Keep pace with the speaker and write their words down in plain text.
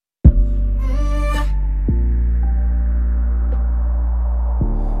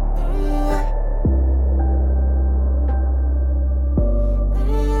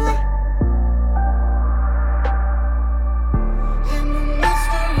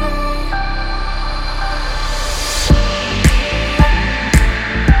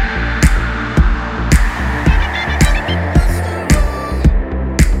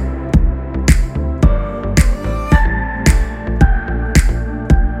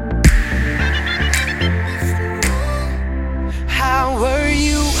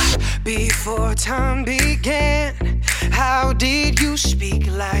time began? How did you speak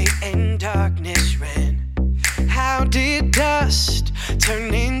light and darkness ran? How did dust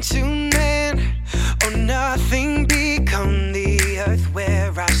turn into man? Or nothing become the earth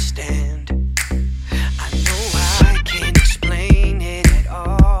where I stand? I know I can't explain it at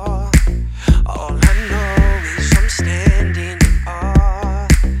all. All I know is I'm standing in awe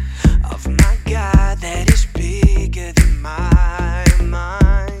of my God that is bigger than my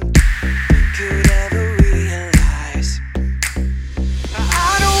mind could ever realize.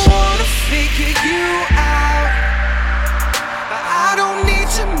 I don't wanna figure you out. I don't need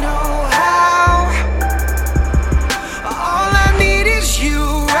to know how. All I need is you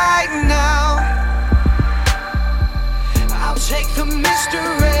right now. I'll take the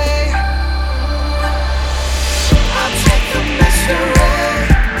mystery. I'll take the mystery.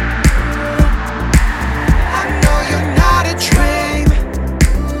 I know you're not a dream.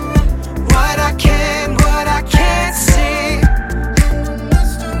 What I can't see.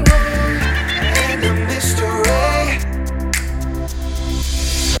 And the mystery.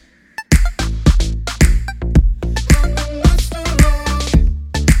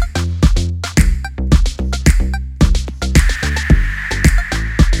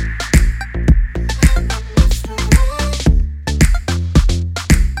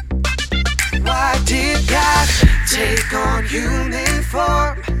 Why did God take on human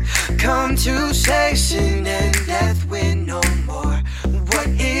form? Come to say sin and death win no more. What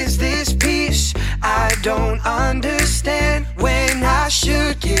is this peace? I don't understand. When I